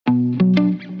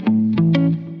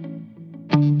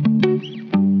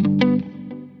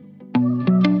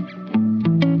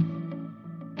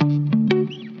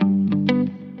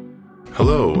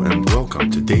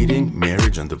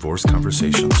and divorce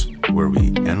conversations, where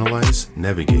we analyze,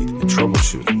 navigate, and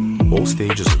troubleshoot all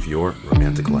stages of your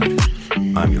romantic life.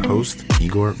 I'm your host,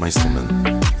 Igor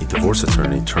Meistelman, a divorce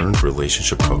attorney turned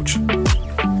relationship coach.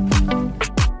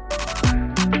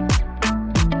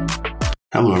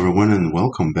 Hello, everyone, and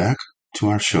welcome back to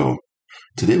our show.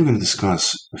 Today, we're going to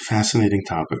discuss a fascinating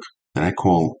topic that I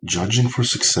call judging for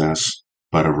success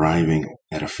but arriving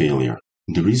at a failure.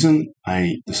 The reason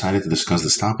I decided to discuss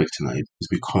this topic tonight is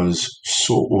because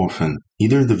so often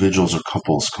either individuals or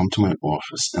couples come to my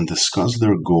office and discuss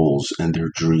their goals and their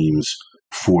dreams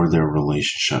for their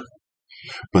relationship.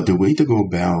 But the way to go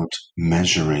about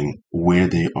measuring where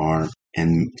they are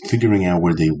and figuring out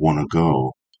where they want to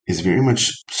go is very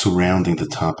much surrounding the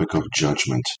topic of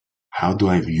judgment. How do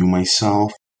I view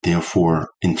myself? Therefore,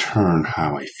 in turn,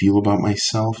 how I feel about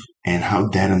myself and how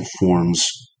that informs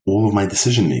all of my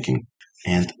decision making.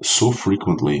 And so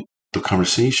frequently, the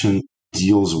conversation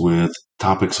deals with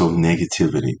topics of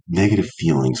negativity, negative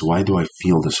feelings. Why do I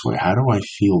feel this way? How do I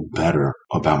feel better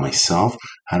about myself?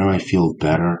 How do I feel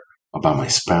better about my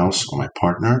spouse or my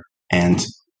partner? And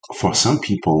for some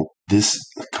people, this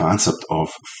concept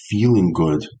of feeling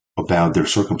good about their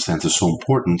circumstances is so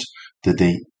important that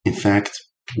they, in fact,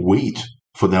 wait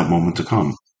for that moment to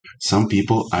come. Some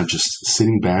people are just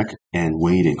sitting back and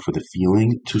waiting for the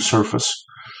feeling to surface,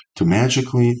 to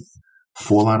magically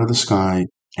fall out of the sky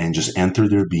and just enter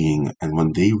their being. And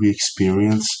when they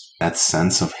re-experience that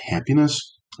sense of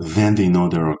happiness, then they know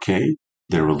they're okay,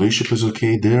 their relationship is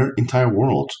okay, their entire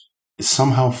world is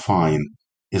somehow fine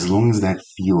as long as that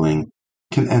feeling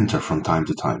can enter from time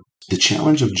to time. The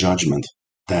challenge of judgment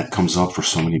that comes up for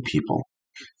so many people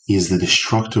is the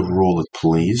destructive role it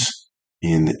plays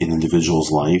in an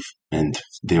individual's life, and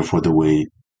therefore the way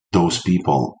those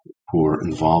people who are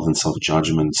involved in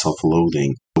self-judgment,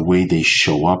 self-loathing, the way they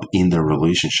show up in their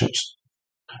relationships,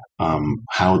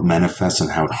 how it manifests and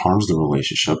how it harms the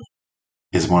relationship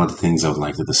is one of the things I would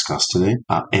like to discuss today.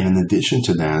 And in addition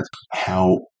to that,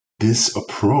 how this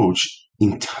approach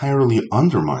entirely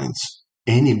undermines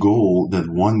any goal that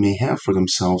one may have for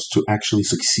themselves to actually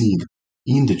succeed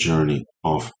in the journey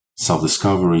of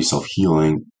self-discovery,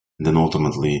 self-healing, and then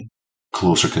ultimately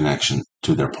closer connection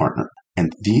to their partner.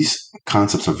 And these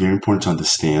concepts are very important to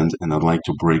understand, and I'd like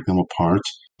to break them apart,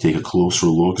 take a closer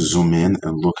look, zoom in,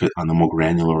 and look at on a more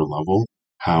granular level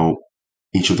how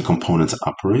each of the components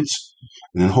operates.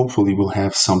 And then hopefully we'll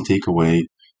have some takeaway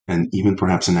and even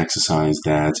perhaps an exercise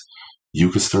that you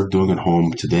could start doing at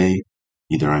home today,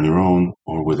 either on your own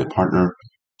or with a partner,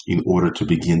 in order to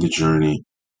begin the journey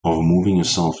of moving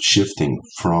yourself, shifting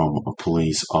from a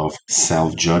place of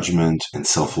self-judgment and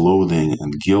self-loathing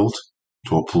and guilt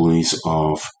to a place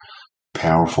of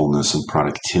powerfulness and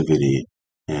productivity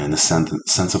and a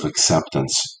sense of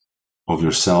acceptance of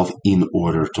yourself in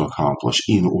order to accomplish,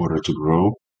 in order to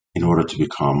grow, in order to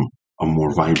become a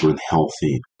more vibrant,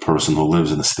 healthy person who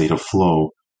lives in a state of flow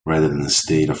rather than a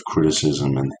state of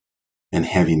criticism and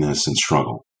heaviness and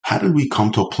struggle. How did we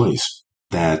come to a place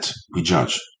that we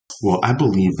judge? Well, I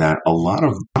believe that a lot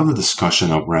of the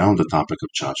discussion around the topic of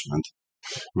judgment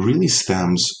really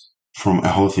stems from a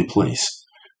healthy place.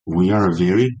 We are a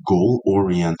very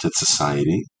goal-oriented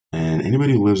society, and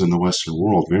anybody who lives in the Western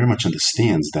world very much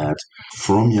understands that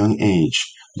from young age,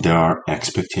 there are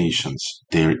expectations.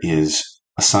 There is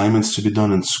assignments to be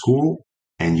done in school,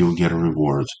 and you'll get a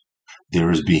reward. There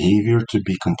is behavior to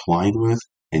be complied with,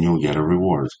 and you'll get a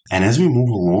reward. And as we move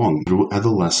along through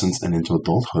adolescence and into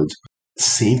adulthood,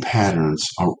 same patterns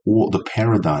are all the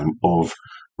paradigm of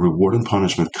reward and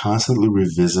punishment constantly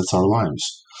revisits our lives.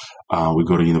 We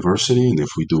go to university, and if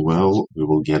we do well, we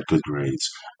will get good grades.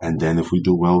 And then if we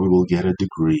do well, we will get a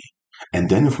degree. And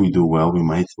then if we do well, we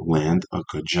might land a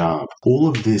good job. All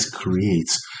of this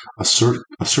creates a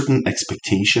certain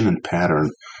expectation and pattern,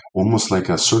 almost like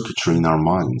a circuitry in our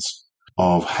minds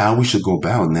of how we should go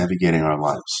about navigating our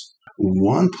lives.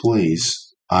 One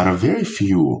place out of very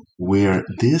few where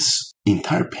this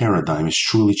entire paradigm is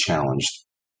truly challenged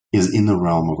is in the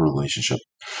realm of relationship,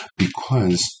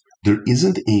 because there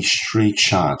isn't a straight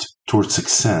shot towards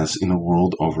success in the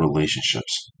world of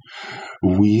relationships.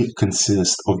 We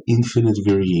consist of infinite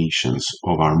variations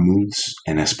of our moods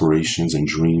and aspirations and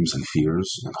dreams and fears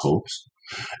and hopes,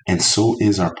 and so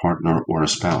is our partner or a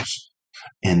spouse.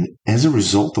 And as a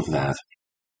result of that,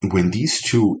 when these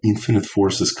two infinite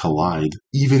forces collide,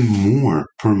 even more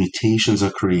permutations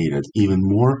are created, even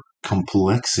more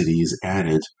complexity is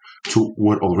added to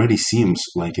what already seems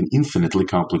like an infinitely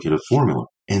complicated formula.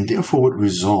 And therefore what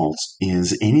results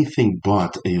is anything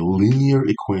but a linear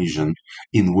equation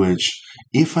in which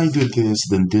if I do this,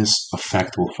 then this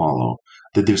effect will follow.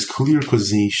 that there's clear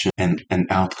causation and an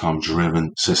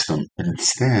outcome-driven system. And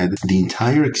instead, the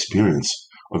entire experience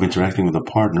of interacting with a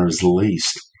partner is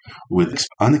laced with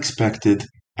unexpected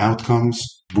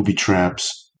outcomes, booby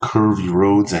traps, curvy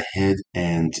roads ahead,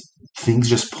 and things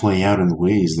just play out in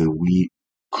ways that we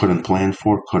couldn't plan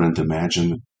for, couldn't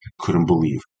imagine, couldn't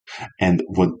believe. And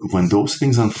when those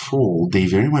things unfold, they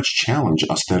very much challenge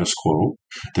our status quo.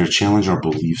 They challenge our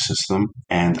belief system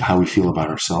and how we feel about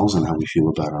ourselves and how we feel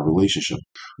about our relationship.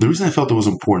 The reason I felt it was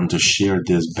important to share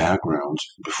this background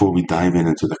before we dive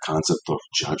into the concept of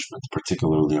judgment,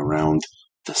 particularly around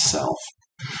the self,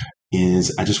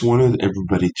 is I just wanted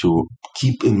everybody to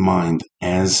keep in mind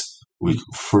as we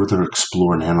further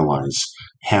explore and analyze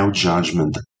how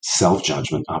judgment,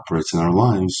 self-judgment operates in our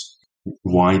lives,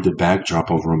 why the backdrop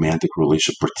of romantic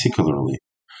relationship particularly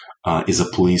is a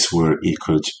place where it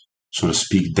could, so to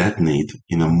speak, detonate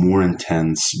in a more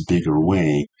intense, bigger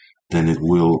way than it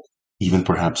will even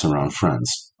perhaps around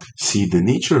friends. See, the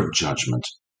nature of judgment,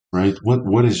 right?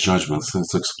 What is judgment?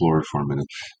 Let's explore it for a minute.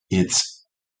 It's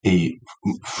a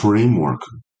framework,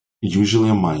 usually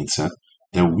a mindset,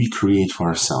 that we create for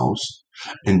ourselves,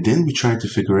 and then we try to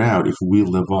figure out if we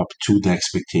live up to the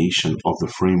expectation of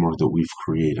the framework that we've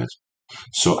created.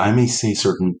 So I may set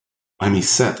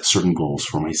certain goals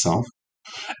for myself,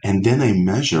 and then I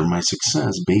measure my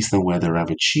success based on whether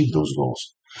I've achieved those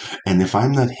goals. And if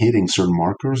I'm not hitting certain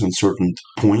markers and certain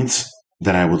points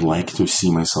that I would like to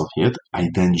see myself hit, I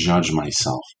then judge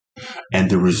myself. And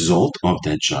the result of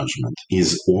that judgment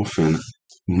is often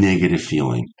negative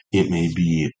feeling. It may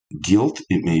be guilt,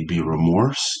 it may be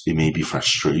remorse, it may be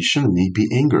frustration, it may be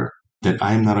anger that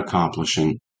I'm not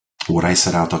accomplishing what I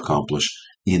set out to accomplish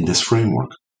in this framework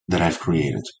that I've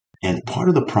created. And part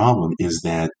of the problem is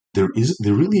that there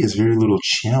really is very little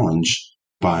challenge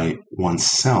by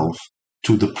oneself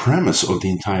to the premise of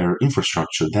the entire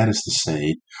infrastructure. That is to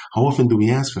say, how often do we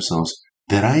ask ourselves,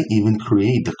 did I even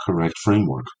create the correct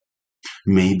framework?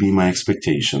 Maybe my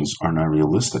expectations are not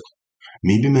realistic.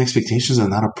 Maybe my expectations are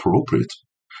not appropriate.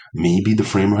 Maybe the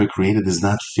framework I created is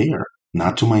not fair,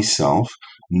 not to myself,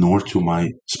 nor to my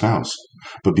spouse.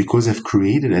 But because I've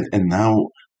created it and now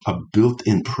a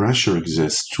built-in pressure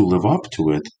exists to live up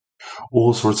to it,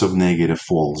 all sorts of negative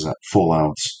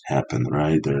fallouts happen,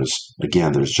 right?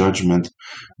 There's judgment,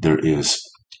 there is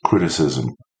criticism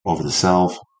of the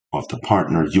self, of the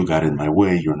partner. You got in my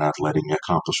way, you're not letting me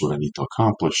accomplish what I need to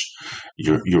accomplish,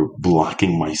 you're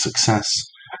blocking my success,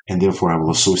 and therefore I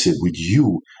will associate with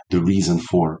you the reason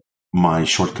for my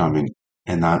shortcoming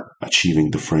and not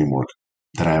achieving the framework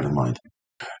that I have in mind.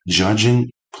 Judging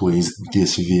plays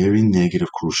this very negative,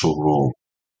 crucial role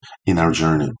in our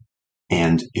journey,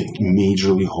 and it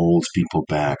majorly holds people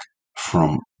back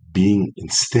from being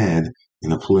instead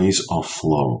in a place of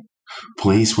flow,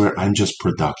 place where I'm just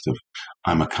productive.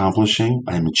 I'm accomplishing,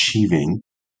 I'm achieving,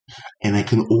 and I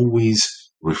can always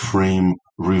reframe,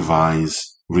 revise,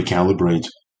 recalibrate,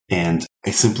 and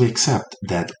I simply accept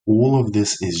that all of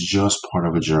this is just part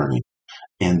of a journey.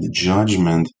 And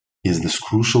judgment is this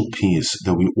crucial piece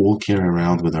that we all carry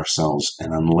around with ourselves.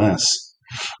 And unless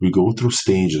we go through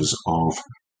stages of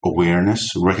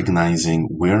awareness, recognizing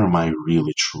where am I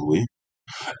really truly,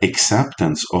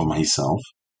 acceptance of myself,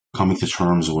 coming to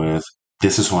terms with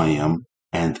this is who I am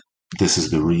and this is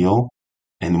the real,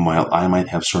 and while I might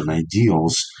have certain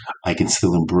ideals, I can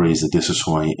still embrace that this is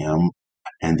who I am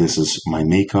and this is my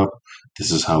makeup,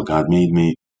 this is how God made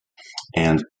me,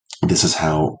 and this is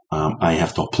how I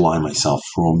have to apply myself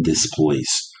from this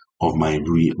place of my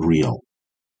real.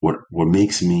 What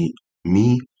makes me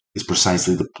me is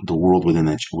precisely the world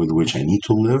with which I need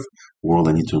to live, world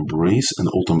I need to embrace, and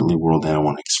ultimately world that I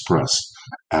want to express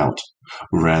out,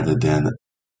 rather than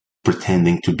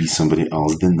pretending to be somebody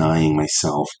else, denying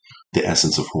myself the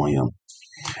essence of who I am.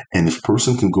 And if a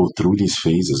person can go through these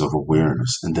phases of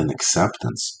awareness and then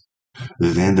acceptance,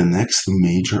 then the next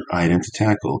major item to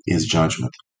tackle is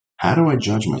judgment. How do I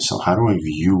judge myself? How do I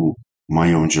view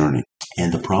my own journey?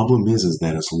 And the problem is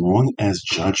that as long as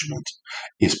judgment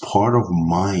is part of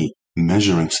my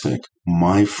measuring stick,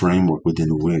 my framework within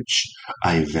which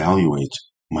I evaluate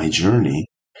my journey,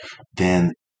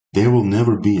 then there will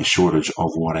never be a shortage of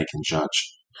what I can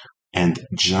judge. And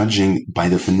judging, by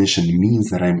definition, means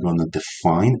that I'm going to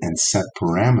define and set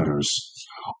parameters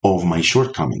of my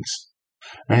shortcomings.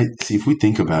 Right? See, if we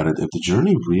think about it, if the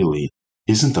journey really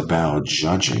isn't about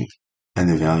judging and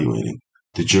evaluating,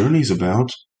 the journey is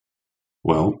about,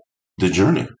 well, the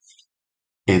journey.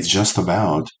 It's just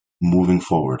about moving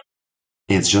forward.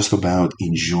 It's just about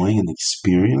enjoying an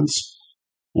experience,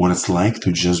 what it's like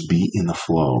to just be in the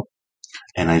flow.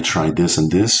 And I tried this and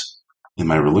this in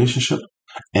my relationship,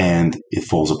 and it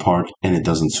falls apart and it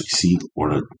doesn't succeed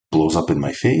or it blows up in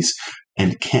my face?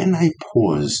 And can I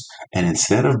pause and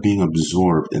instead of being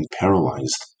absorbed and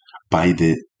paralyzed by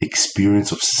the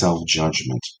experience of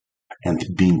self-judgment and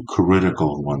being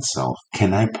critical of oneself,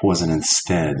 can I pause and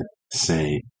instead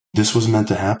say, this was meant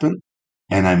to happen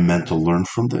and I'm meant to learn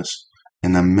from this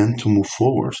and I'm meant to move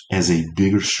forward as a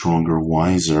bigger, stronger,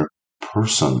 wiser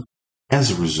person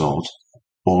as a result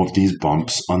of these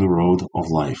bumps on the road of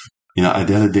life. The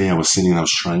other day I was sitting and I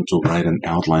was trying to write an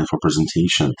outline for a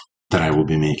presentation that I will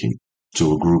be making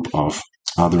to a group of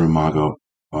other Imago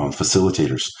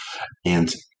facilitators.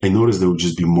 And I noticed there would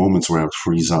just be moments where I would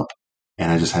freeze up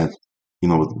and I just had,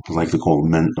 what I like to call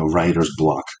a writer's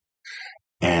block.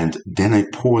 And then I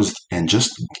paused and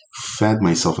just fed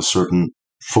myself a certain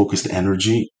focused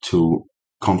energy to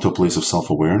come to a place of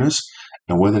self-awareness.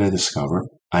 And what did I discover?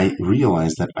 I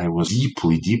realized that I was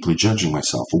deeply, deeply judging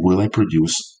myself. Will I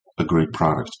produce a great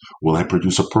product? Will I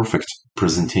produce a perfect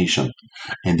presentation?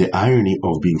 And the irony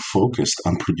of being focused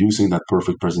on producing that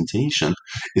perfect presentation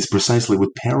is precisely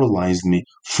what paralyzed me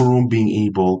from being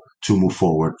able to move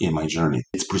forward in my journey.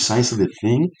 It's precisely the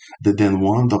thing that then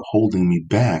wound up holding me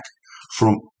back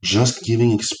from just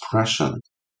giving expression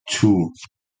to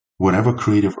whatever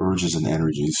creative urges and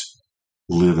energies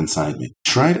live inside me.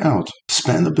 Try it out.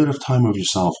 Spend a bit of time with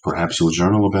yourself. Perhaps you'll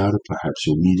journal about it. Perhaps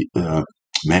you'll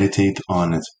meditate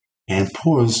on it and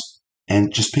pause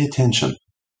and just pay attention.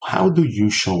 How do you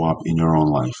show up in your own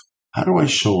life? How do I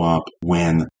show up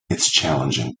when it's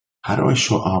challenging? How do I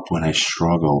show up when I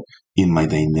struggle in my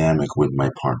dynamic with my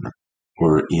partner,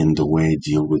 or in the way I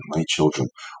deal with my children,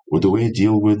 or the way I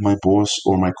deal with my boss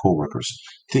or my coworkers?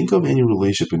 Think of any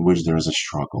relationship in which there is a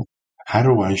struggle. How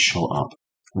do I show up?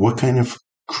 What kind of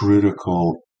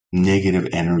critical negative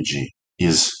energy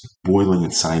is boiling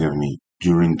inside of me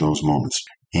during those moments?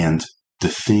 And the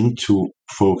thing to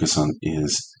focus on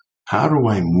is, how do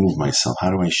I move myself?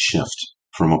 How do I shift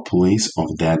from a place of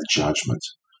that judgment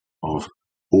of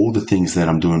all the things that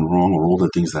I'm doing wrong or all the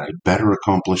things that I better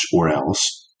accomplish or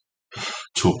else,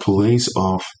 to a place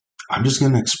of, I'm just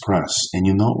going to express. And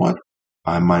you know what?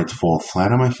 I might fall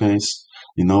flat on my face.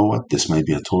 You know what? This might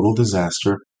be a total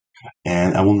disaster.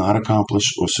 And I will not accomplish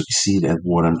or succeed at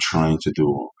what I'm trying to do,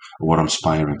 or what I'm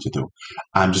aspiring to do.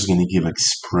 I'm just going to give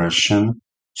expression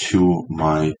to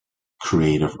my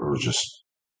creative urges.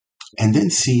 And then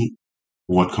see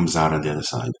what comes out on the other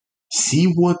side. See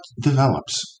what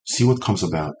develops. See what comes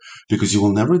about. Because you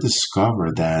will never discover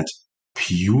that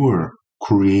pure,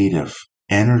 creative,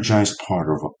 energized part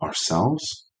of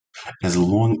ourselves as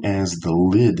long as the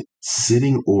lid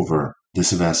sitting over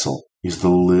this vessel is the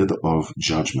lid of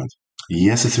judgment.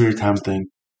 Yes, it's very tempting.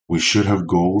 We should have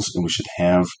goals and we should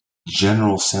have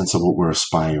general sense of what we're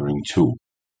aspiring to.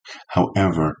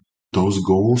 However, those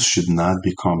goals should not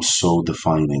become so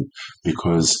defining,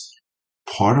 because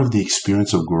part of the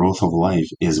experience of growth of life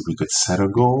is we could set a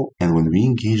goal, and when we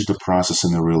engage the process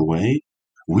in a real way,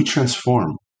 we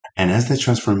transform. And as that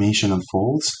transformation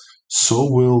unfolds, so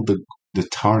will the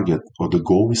target or the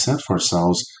goal we set for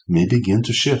ourselves may begin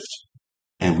to shift.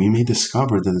 And we may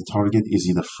discover that the target is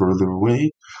either further away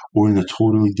or in a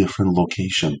totally different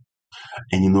location.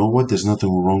 And you know what? There's nothing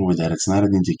wrong with that. It's not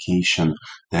an indication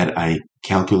that I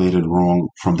calculated wrong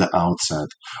from the outset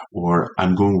or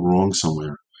I'm going wrong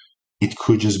somewhere. It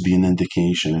could just be an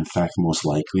indication. In fact, most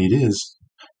likely it is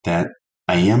that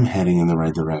I am heading in the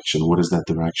right direction. What is that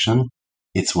direction?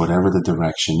 It's whatever the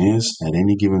direction is at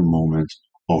any given moment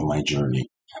of my journey,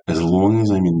 as long as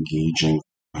I'm engaging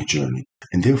my journey.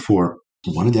 And therefore,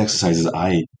 one of the exercises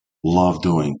I love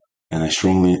doing, and I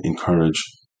strongly encourage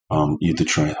you to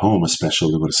try at home,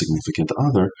 especially with a significant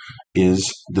other,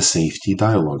 is the safety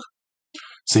dialogue.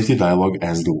 Safety dialogue,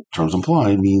 as the terms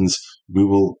imply, means we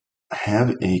will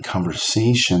have a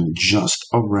conversation just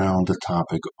around the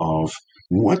topic of,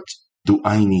 what do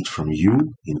I need from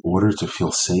you in order to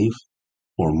feel safe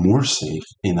or more safe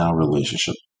in our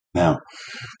relationship? Now,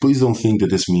 please don't think that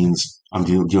this means I'm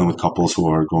dealing with couples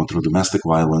who are going through domestic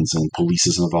violence and police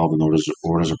is involved in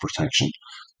orders of protection.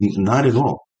 Not at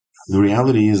all. The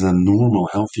reality is that normal,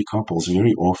 healthy couples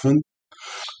very often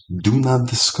do not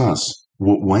discuss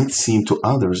what might seem to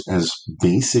others as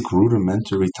basic,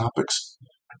 rudimentary topics.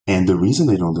 And the reason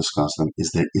they don't discuss them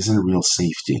is there isn't real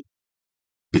safety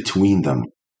between them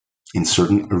in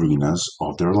certain arenas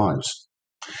of their lives.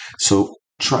 So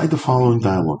try the following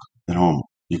dialogue at home.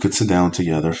 You could sit down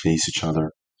together, face each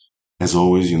other. As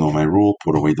always, you know my rule,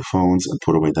 put away the phones, and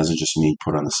put away doesn't just mean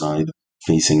put on the side,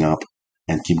 facing up,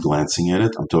 and keep glancing at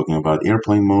it. I'm talking about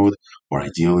airplane mode, or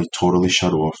ideally totally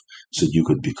shut off so you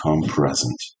could become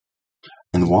present.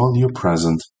 And while you're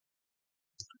present,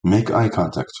 Make eye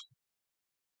contact.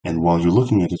 And while you're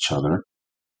looking at each other,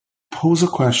 pose a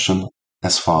question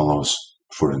as follows,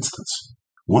 for instance.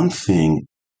 One thing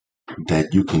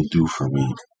that you can do for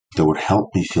me that would help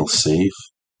me feel safe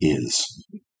is,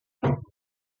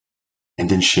 and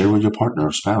then share with your partner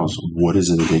or spouse what is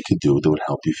it that they could do that would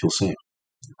help you feel safe.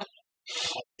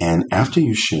 And after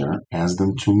you share, ask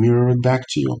them to mirror it back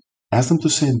to you. Ask them to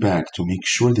say it back to make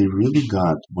sure they really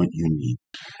got what you need.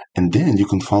 And then you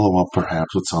can follow up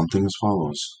perhaps with something as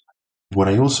follows. What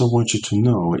I also want you to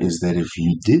know is that if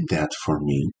you did that for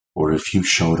me, or if you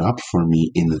showed up for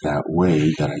me in that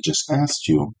way that I just asked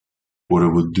you, what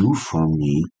it would do for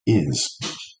me is,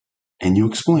 and you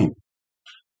explain,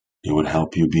 it would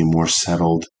help you be more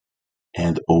settled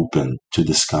and open to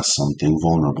discuss something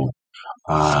vulnerable.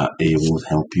 It would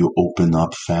help you open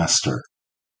up faster.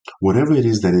 Whatever it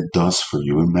is that it does for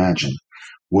you, imagine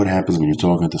what happens when you're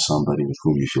talking to somebody with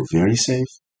whom you feel very safe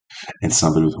and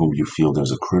somebody with whom you feel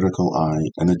there's a critical eye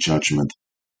and a judgment,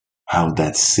 how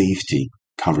that safety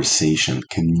conversation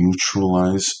can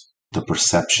neutralize the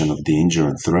perception of danger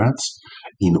and threats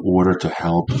in order to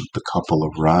help the couple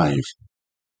arrive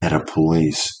at a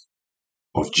place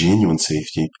of genuine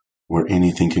safety where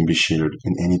anything can be shared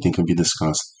and anything can be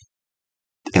discussed,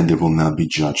 and there will not be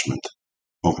judgment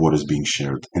of what is being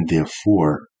shared. And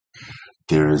therefore,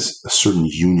 there is a certain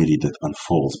unity that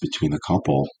unfolds between a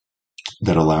couple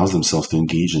that allows themselves to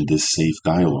engage in this safe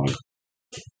dialogue.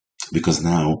 Because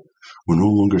now, we're no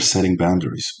longer setting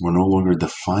boundaries. We're no longer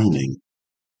defining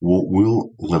what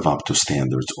will live up to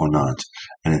standards or not.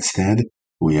 And instead,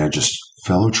 we are just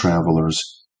fellow travelers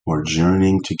who are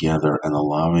journeying together and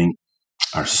allowing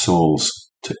our souls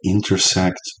to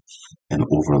intersect and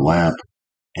overlap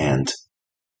and,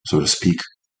 so to speak,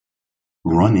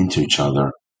 run into each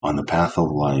other on the path of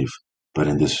life, but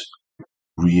in this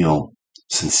real,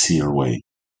 sincere way.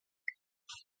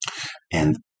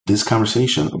 And this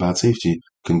conversation about safety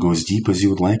can go as deep as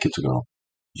you would like it to go.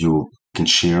 You can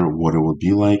share what it would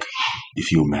be like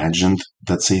if you imagined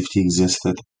that safety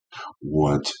existed,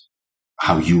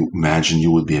 how you imagine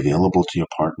you would be available to your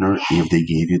partner if they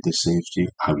gave you the safety,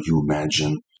 how you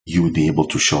imagine you would be able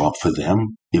to show up for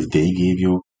them if they gave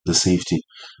you the safety,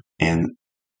 and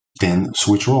then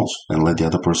switch roles and let the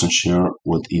other person share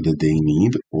what either they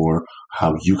need or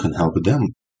how you can help them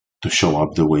to show up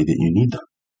the way that you need them.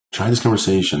 Try this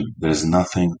conversation. There's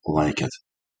nothing like it,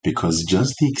 because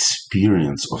just the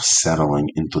experience of settling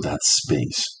into that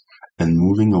space and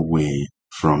moving away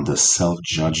from the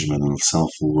self-judgment and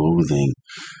self-loathing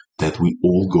that we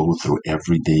all go through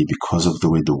every day because of the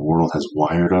way the world has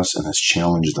wired us and has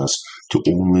challenged us to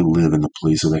only live in a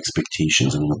place of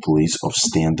expectations and in a place of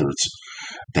standards,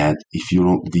 that if you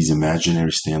don't, these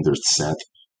imaginary standards set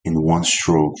in one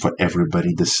stroke for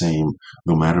everybody the same,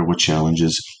 no matter what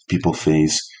challenges people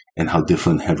face and how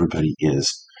different everybody is,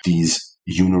 these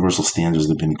universal standards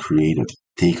that have been created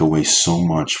take away so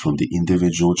much from the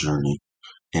individual journey,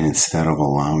 and instead of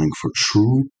allowing for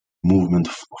true movement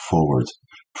forward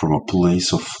from a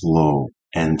place of flow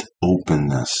and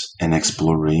openness and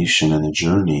exploration and a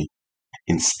journey,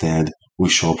 instead we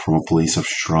show up from a place of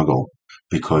struggle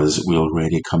because we're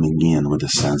already coming in with a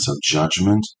sense of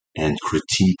judgment and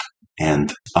critique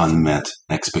and unmet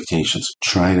expectations.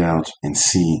 Try it out and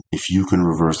see if you can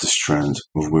reverse this trend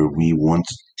of where we want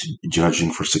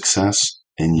judging for success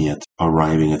and yet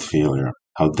arriving at failure,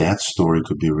 how that story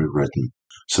could be rewritten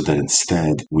so that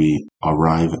instead we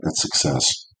arrive at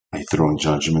success by throwing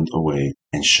judgment away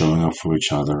and showing up for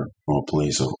each other from a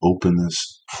place of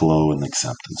openness, flow, and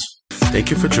acceptance. Thank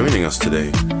you for joining us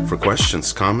today. For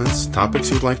questions, comments,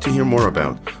 topics you'd like to hear more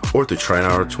about, or to try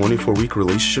our 24-week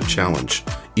relationship challenge,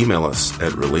 email us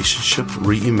at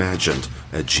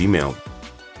relationshipreimagined@gmail.com.